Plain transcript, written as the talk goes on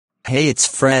Hey, it's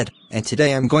Fred, and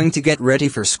today I'm going to get ready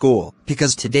for school,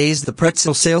 because today's the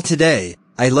pretzel sale today.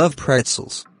 I love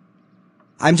pretzels.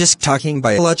 I'm just talking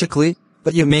biologically,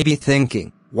 but you may be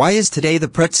thinking, why is today the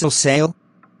pretzel sale?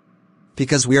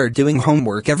 Because we are doing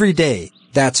homework every day,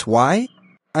 that's why?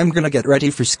 I'm gonna get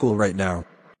ready for school right now.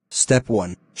 Step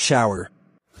 1, shower.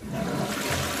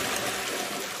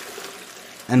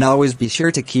 And always be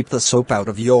sure to keep the soap out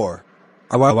of your...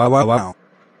 Wow.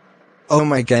 Oh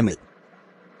my gamut.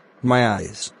 My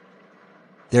eyes.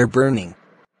 They're burning.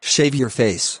 Shave your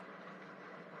face.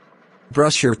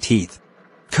 Brush your teeth.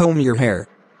 Comb your hair.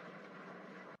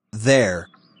 There.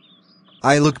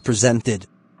 I look presented.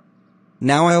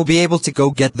 Now I'll be able to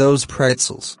go get those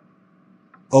pretzels.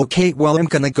 Okay, well I'm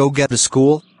gonna go get to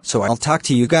school, so I'll talk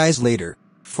to you guys later.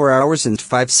 4 hours and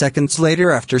 5 seconds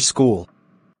later after school.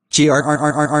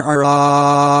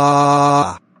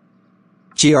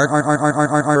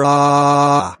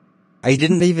 I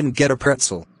didn't even get a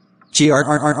pretzel.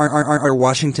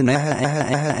 Washington.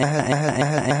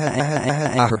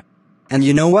 And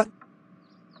you know what?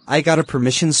 I got a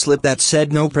permission slip that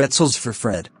said no pretzels for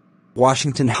Fred.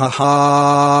 Washington.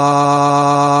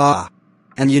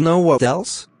 And you know what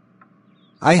else?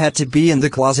 I had to be in the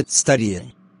closet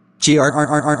studying.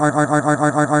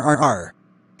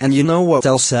 And you know what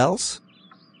else?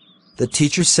 The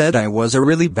teacher said I was a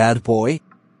really bad boy.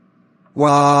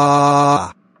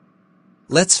 Wah!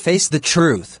 Let's face the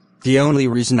truth. The only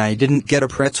reason I didn't get a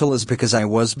pretzel is because I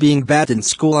was being bad in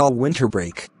school all winter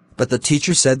break. But the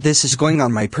teacher said this is going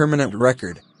on my permanent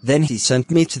record. Then he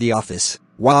sent me to the office.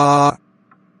 Wah!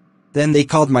 Then they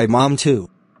called my mom too.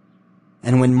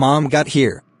 And when mom got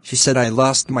here, she said I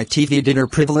lost my TV dinner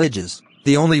privileges.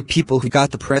 The only people who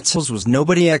got the pretzels was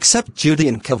nobody except Judy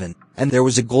and Kevin. And there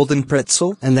was a golden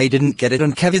pretzel, and they didn't get it,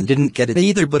 and Kevin didn't get it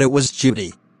either, but it was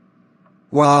Judy.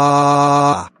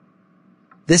 Wah!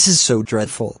 This is so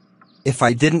dreadful. If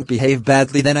I didn't behave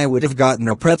badly, then I would have gotten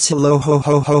a pretzel. Oh ho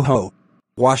ho ho ho.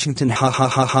 Washington.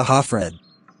 Fred.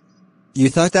 You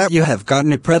thought that you have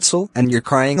gotten a pretzel, and you're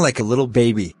crying like a little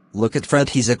baby. Look at Fred,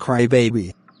 he's a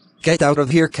crybaby. Get out of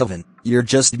here, Kevin. You're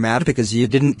just mad because you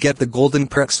didn't get the golden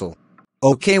pretzel.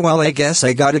 Okay, well I guess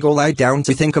I gotta go lie down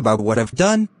to think about what I've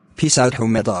done. Peace out,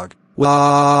 homie dog.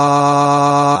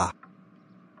 Wah!